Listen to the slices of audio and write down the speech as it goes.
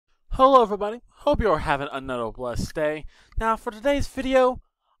Hello everybody, hope you're having another blessed day. Now for today's video,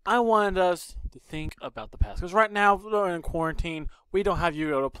 I wanted us to think about the past. Because right now, we're in quarantine, we don't have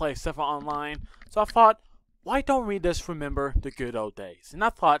Yugioh to play except for online. So I thought, why don't we just remember the good old days? And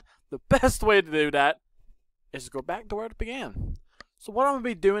I thought the best way to do that is to go back to where it began. So what I'm going to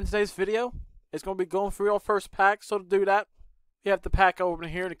be doing in today's video is going to be going through our first pack. So to do that, you have the pack over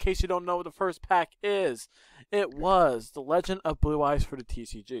here. In case you don't know what the first pack is, it was The Legend of Blue Eyes for the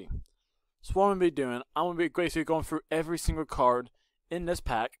TCG. So what I'm going to be doing, I'm going to be basically going through every single card in this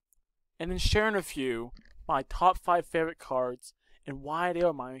pack and then sharing with you my top 5 favorite cards and why they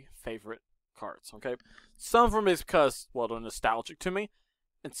are my favorite cards, okay? Some of them is because, well, they're nostalgic to me,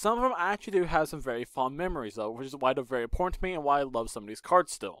 and some of them I actually do have some very fond memories of, which is why they're very important to me and why I love some of these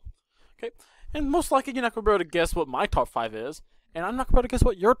cards still, okay? And most likely you're not going to be able to guess what my top 5 is, and I'm not going to be able to guess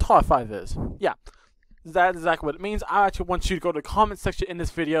what your top 5 is. Yeah, that's exactly what it means. I actually want you to go to the comment section in this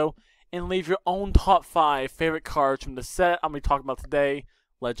video and leave your own top 5 favorite cards from the set I'm going to be talking about today,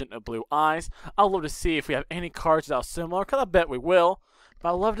 Legend of Blue Eyes. I'd love to see if we have any cards that are similar, because I bet we will. But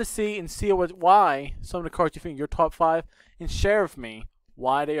I'd love to see why some of the cards you think are your top 5, and share with me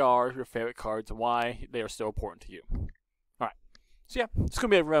why they are your favorite cards and why they are still important to you. Alright, so yeah, it's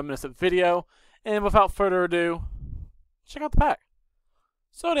going to be a reminiscent video, and without further ado, check out the pack.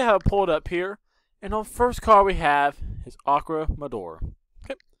 So they have it pulled up here, and on the first card we have is Aqua Mador.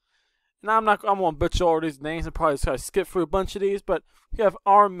 Okay. Now I'm going to butcher all these names and probably just skip through a bunch of these, but we have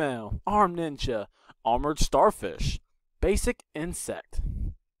Armel, Arm Ninja, Armored Starfish, Basic Insect,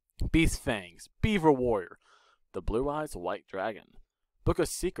 Beast Fangs, Beaver Warrior, the Blue Eyes White Dragon, Book of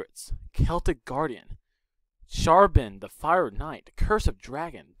Secrets, Celtic Guardian, Charbin, the Fire Knight, Curse of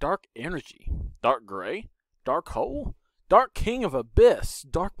Dragon, Dark Energy, Dark Gray, Dark Hole, Dark King of Abyss,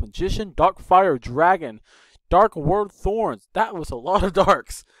 Dark Magician, Dark Fire Dragon, Dark Word Thorns. That was a lot of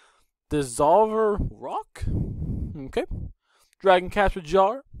darks. Dissolver Rock, okay. Dragon Capture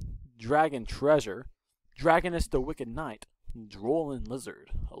Jar, Dragon Treasure, Dragoness the Wicked Knight, Drolling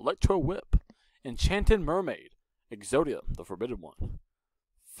Lizard, Electro Whip, Enchanted Mermaid, Exodia the Forbidden One,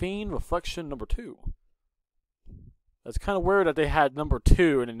 Fiend Reflection number 2. That's kind of weird that they had number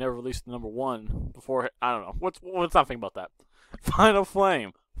 2 and they never released the number 1 before. I don't know. What's not thinking about that? Final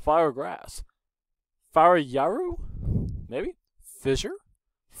Flame, Fire Grass, Fire Yaru, maybe? Fissure,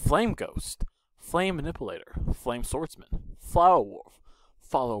 Flame Ghost, Flame Manipulator, Flame Swordsman, Flower Wolf,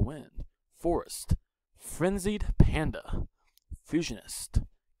 Follow Wind, Forest, Frenzied Panda, Fusionist,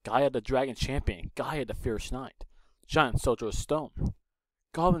 Gaia the Dragon Champion, Gaia the Fierce Knight, Giant Soldier of Stone,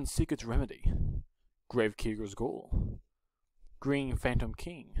 Goblin Secret's Remedy, Gravekeeper's Ghoul, Green Phantom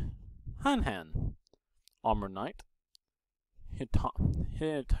King, Han, Armor Knight,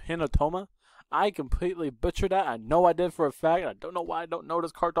 Hinotoma. I completely butchered that. I know I did for a fact. I don't know why I don't know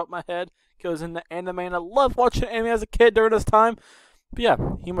this card off my head, because it was in the anime and I loved watching anime as a kid during this time. But yeah,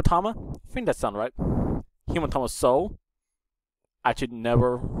 Hematoma. I think that sounds right. Hematoma's Soul. I actually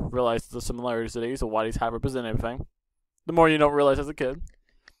never realized the similarities to these or why these have represented everything. The more you don't realize as a kid.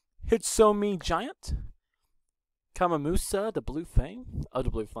 Hitsomi Giant, Kamamusa, the Blue Flame,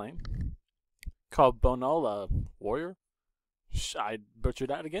 Carbonola Warrior, I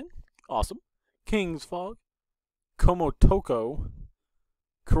butchered that again, awesome, King's Fog, Komotoko,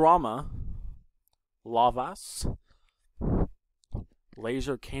 Kurama, Lavas,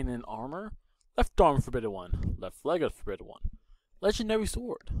 Laser Cannon Armor, Left Arm Forbidden One, Left Leg of Forbidden One, Legendary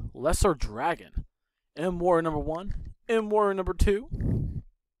Sword, Lesser Dragon, M Warrior number 1, M Warrior number 2,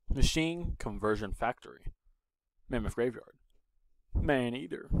 Machine Conversion Factory, Mammoth Graveyard,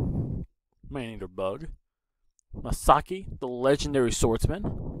 Man-Eater Bug, Masaki, the Legendary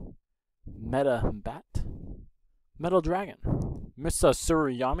Swordsman, Meta Bat, Metal Dragon, Misa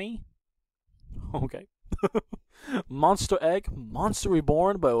Suriyami, okay, Monster Egg, Monster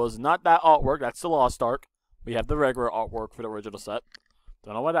Reborn, but it was not that artwork, that's the Lost Ark. We have the regular artwork for the original set.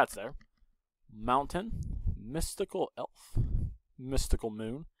 Don't know why that's there. Mountain, Mystical Elf, Mystical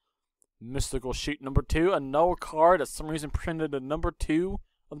Moon, Mystical Sheet number 2, another card that some reason printed the number 2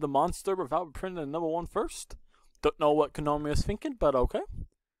 of the monster without printing the number 1 first. Don't know what Konami is thinking, but okay.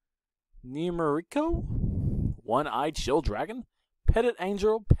 Nemuriko, One-Eyed Shield Dragon, Petted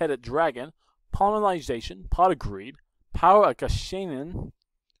Angel, Petted Dragon, Polymerization, Pot of Greed, Power of Kashanin,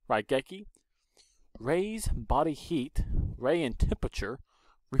 Raigeki, Raise Body Heat, Ray and Temperature,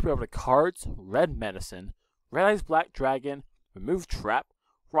 Reaper of the Cards, Red Medicine, Red Eyes Black Dragon, Remove Trap,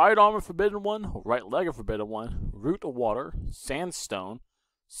 Right Arm of Forbidden One, Right Leg of Forbidden One, Root of Water, Sandstone,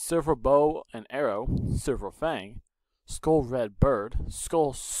 Silver Bow and Arrow, Silver Fang, Skull Red Bird,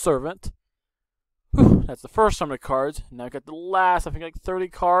 Skull Servant, Whew, that's the first summon cards. Now I got the last, I think like 30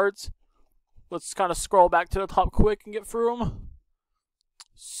 cards. Let's kind of scroll back to the top quick and get through them.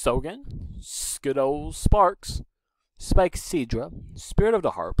 Sogen, Skiddo Sparks, Spike Cedra, Spirit of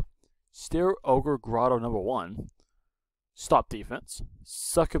the Harp, Steer Ogre Grotto number 1, Stop Defense,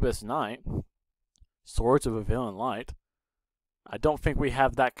 Succubus Knight, Swords of a Villain Light. I don't think we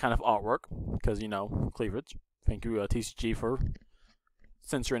have that kind of artwork, because, you know, cleavage. Thank you, TCG, for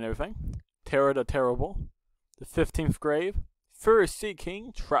censoring everything. Terror the Terrible, the 15th Grave, Furious Sea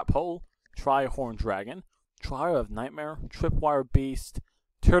King, Trap Hole, Tri-Horn Dragon, Trial of Nightmare, Tripwire Beast,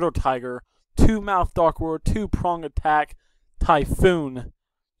 Turtle Tiger, Two-Mouth Dark World, Two-Prong Attack, Typhoon,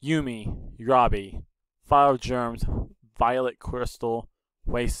 Yumi, Yabi, Fire Germs, Violet Crystal,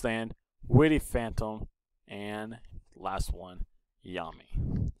 Wasteland, Witty Phantom, and last one,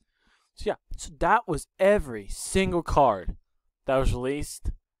 Yami. So yeah, so that was every single card that was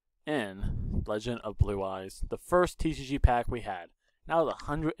released in Legend of Blue Eyes, the first TCG pack we had. Now with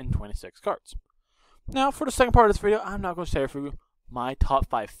 126 cards. Now for the second part of this video, I'm now going to share for you my top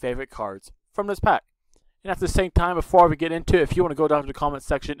 5 favorite cards from this pack. And at the same time, before we get into it, if you want to go down to the comment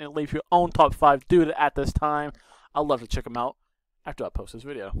section and leave your own top 5, do it at this time. I'd love to check them out after I post this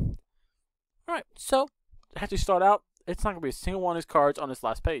video. Alright, so to actually start out, it's not going to be a single one of these cards on this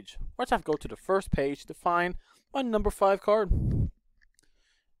last page. We're going to have to go to the first page to find my number 5 card.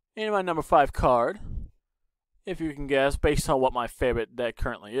 And my number 5 card, if you can guess, based on what my favorite deck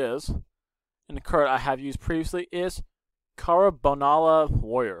currently is, and the card I have used previously is Carabonala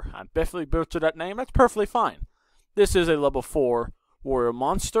Warrior. I definitely butchered that name. That's perfectly fine. This is a level 4 warrior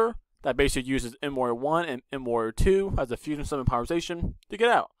monster that basically uses M-Warrior 1 and M-Warrior 2 as a fusion summon powerization to get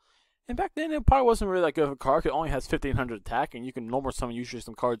out. And back then, it probably wasn't really that good of a card. It only has 1500 attack, and you can normal summon usually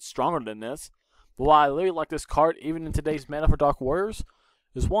some cards stronger than this. But why I really like this card, even in today's meta for Dark Warriors,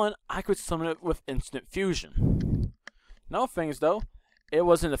 is one, I could summon it with instant fusion. Another thing is, though, it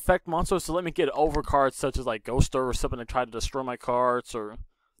was an effect monster, so let me get over cards such as like Ghoster or something that tried to destroy my cards, or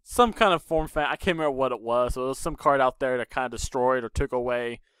some kind of form fan. I can't remember what it was. So it was some card out there that kind of destroyed or took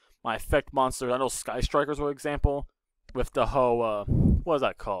away my effect monsters. I know Sky Strikers were an example, with the whole, what is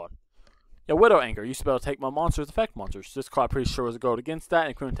that called? Yeah, Widow Anchor used to be able to take my monsters, effect monsters. This card, I'm pretty sure, was a gold against that,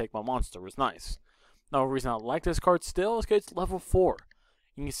 and it couldn't take my monster. It was nice. Another reason I like this card still is because it's level 4.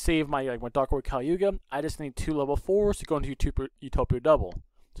 You can save my Dark Warrior Yugioh. I just need 2 level 4s to go into Utopia Double.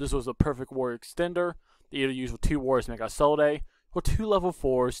 This was a perfect warrior extender. They either use with 2 warriors to make a Solde, or 2 level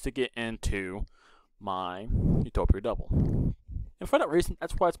 4s to get into my Utopia Double. And for that reason,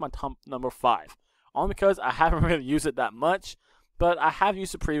 that's why it's my top number 5. Only because I haven't really used it that much, but I have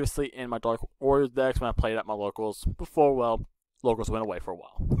used it previously in my Dark Warriors decks when I played at my locals before, well, locals went away for a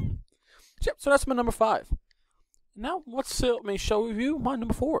while. So that's my number 5. Now, let me show you my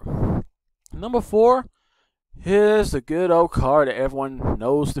number 4. Number 4 is the good old card that everyone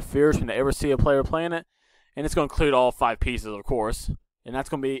knows the fears when they ever see a player playing it. And it's going to include all 5 pieces, of course. And that's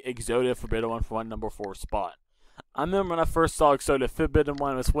going to be Exodia Forbidden One for my number 4 spot. I remember when I first saw Exodia Forbidden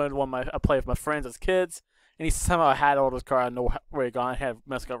One, it was one I played with my friends as kids. And he somehow had all those cards. I know where he got. He had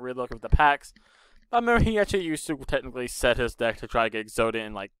messed up real look with the packs. I remember he actually used to technically set his deck to try to get Exodia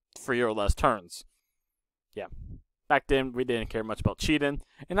in like 3 or less turns. Yeah. Back then, we didn't care much about cheating,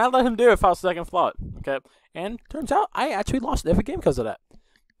 and I let him do it if I was second slot, okay? And turns out, I actually lost every game because of that.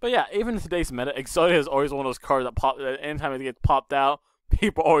 But yeah, even in today's meta, Exodia is always one of those cards that pop. Anytime it gets popped out,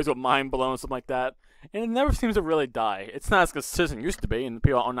 people always get mind blown and something like that. And it never seems to really die. It's not as consistent as it used to be, and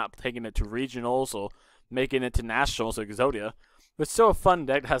people are not taking it to regionals or making it to nationals or Exodia. But it's still a fun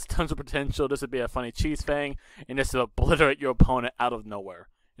deck that has tons of potential. This would be a funny cheese thing, and this will obliterate your opponent out of nowhere.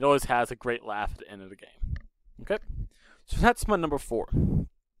 It always has a great laugh at the end of the game. Okay, so that's my number 4.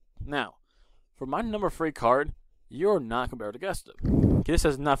 Now, for my number 3 card, you're not going to be able to guess it. This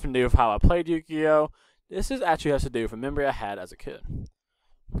has nothing to do with how I played Yu-Gi-Oh! This actually has to do with a memory I had as a kid.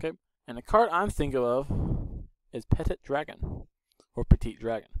 Okay, and the card I'm thinking of is Petit Dragon, or Petite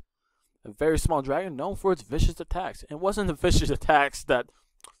Dragon. A very small dragon known for its vicious attacks. It wasn't the vicious attacks that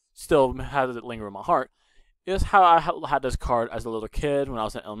still had it linger in my heart. It was how I had this card as a little kid when I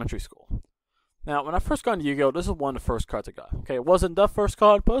was in elementary school. Now, when I first got into Yu-Gi-Oh!, this is one of the first cards I got. Okay, it wasn't the first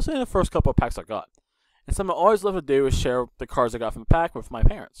card, but it was in the first couple of packs I got. And something I always love to do is share the cards I got from the pack with my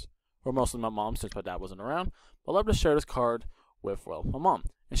parents. Or mostly my mom, since my dad wasn't around. But I love to share this card with, well, my mom.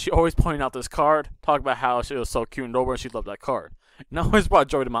 And she always pointed out this card, talk about how she was so cute and adorable, and she loved that card. And I always brought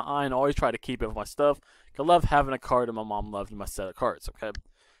joy to my eye, and I always try to keep it with my stuff. I love having a card that my mom loved in my set of cards, okay?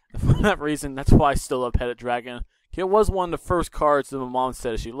 And for that reason, that's why I still love Petit Dragon. It was one of the first cards that my mom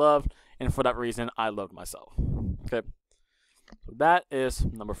said she loved. And for that reason, I loved myself. Okay, so that is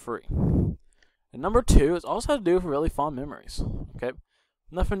number 3. And number 2 is also to do with really fond memories. Okay,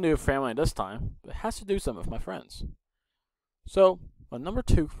 nothing to do with family this time, but it has to do something with my friends. So my number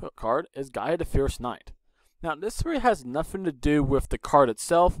 2 card is Guy the Fierce Knight. Now this really has nothing to do with the card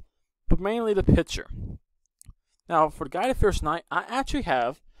itself, but mainly the picture. Now for Guy the Fierce Knight, I actually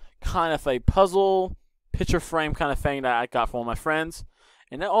have kind of a puzzle picture frame kind of thing that I got from one of my friends,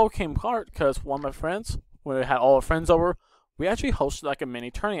 and that all came apart because one of my friends, when we had all our friends over, we actually hosted like a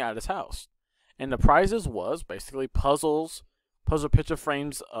mini tourney at his house. And the prizes was basically puzzle picture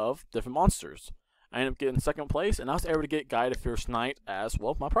frames of different monsters. I ended up getting second place, and I was able to get Guy the Fierce Knight as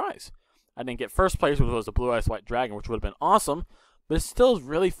well, my prize. I didn't get first place, which was the Blue Eyes White Dragon, which would have been awesome, but it still is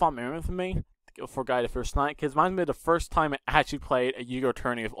really fun memory for me for Guy the Fierce Knight, because it reminds me of the first time I actually played a Yu-Gi-Oh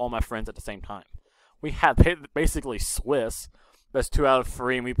tourney with all my friends at the same time. We had basically Swiss, that's 2 out of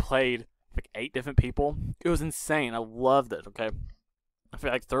 3, and we played like 8 different people. It was insane. I loved it, okay? I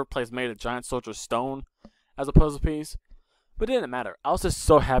feel like third place made a giant soldier stone as a puzzle piece. But it didn't matter. I was just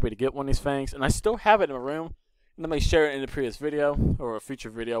so happy to get one of these things, and I still have it in my room. And I may share it in a previous video, or a future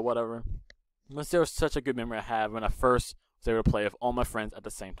video, whatever. But there was such a good memory I have when I first was able to play with all my friends at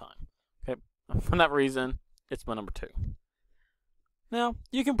the same time. Okay? For that reason, it's my number 2. Now,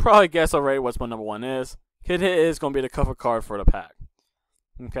 you can probably guess already what my number 1 is. Because it is going to be the cover card for the pack.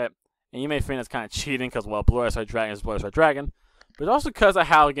 Okay? And you may think that's kind of cheating because, well, Blue Eyes White Dragon is Blue Eyes White Dragon. But also because I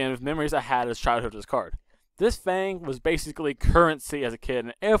have, again, memories I had as childhood with this card. This thing was basically currency as a kid,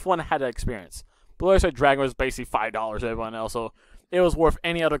 and everyone had that experience. Blue Eyes White Dragon was basically $5 to everyone else, so it was worth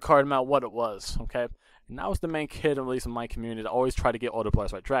any other card amount what it was, okay? And I was the main kid, at least in my community, that always tried to get all the Blue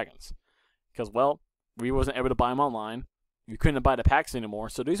Eyes White Dragons. Because, well, we wasn't able to buy them online. You couldn't buy the packs anymore,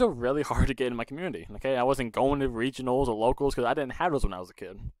 so these are really hard to get in my community, okay? I wasn't going to regionals or locals because I didn't have those when I was a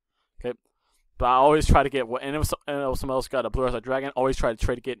kid, okay? But I always try to get what, and if someone else got a Blue Eyes White Dragon, always try to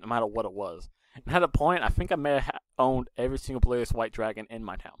trade to get no matter what it was. And at a point, I think I may have owned every single Blue Eyes White Dragon in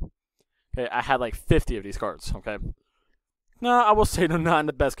my town. Okay, I had like 50 of these cards, okay? Now, I will say they're not in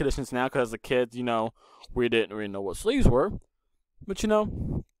the best conditions now because as a kid, you know, we didn't really know what sleeves were. But, you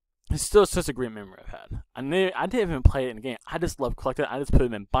know, it's still such a great memory I've had. I didn't even play it in the game. I just love collecting it. I just put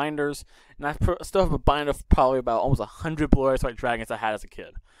them in binders. And I still have a binder of probably about almost 100 Blue Eyes White Dragons I had as a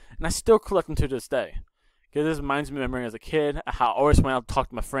kid. And I still collect them to this day. Because this reminds me of memory as a kid, how I always went out to talk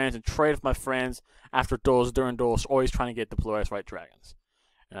to my friends and trade with my friends after duels, during duels, always trying to get the Blue Eyes White Dragons.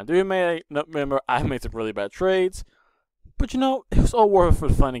 And I do remember I made some really bad trades, but you know, it was all worth it for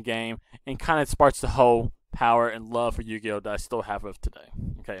the fun and game, and kind of sparks the whole power and love for Yu-Gi-Oh! That I still have with today.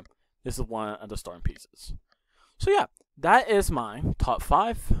 Okay, this is one of the starting pieces. So yeah, that is my top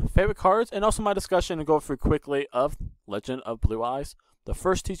 5 favorite cards, and also my discussion to go through quickly of Legend of Blue Eyes, the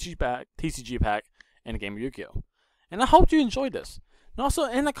first TCG pack in a game of Yu-Gi-Oh! And I hope you enjoyed this. And also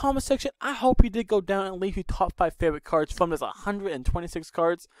in the comment section, I hope you did go down and leave your top 5 favorite cards from this 126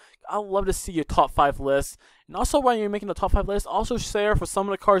 cards. I'd love to see your top 5 list. And also while you're making the top 5 list, also share for some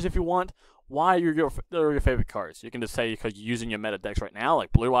of the cards if you want why they're your favorite cards. You can just say because you're using your meta decks right now,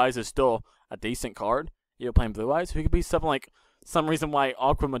 like Blue Eyes is still a decent card. You're playing Blue Eyes. It could be something like some reason why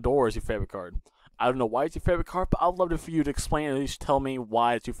Aqua Mador is your favorite card. I don't know why it's your favorite card, but I'd love for you to explain and at least tell me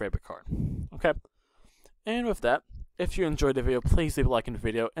why it's your favorite card. Okay? And with that, if you enjoyed the video, please leave a like in the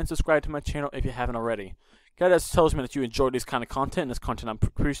video and subscribe to my channel if you haven't already. That tells me that you enjoy this kind of content and this content I'm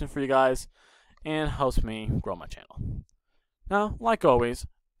producing for you guys, and helps me grow my channel. Now, like always,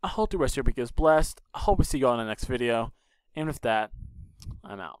 I hope the rest of your week is blessed. I hope to see you all in the next video. And with that,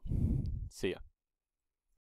 I'm out. See ya.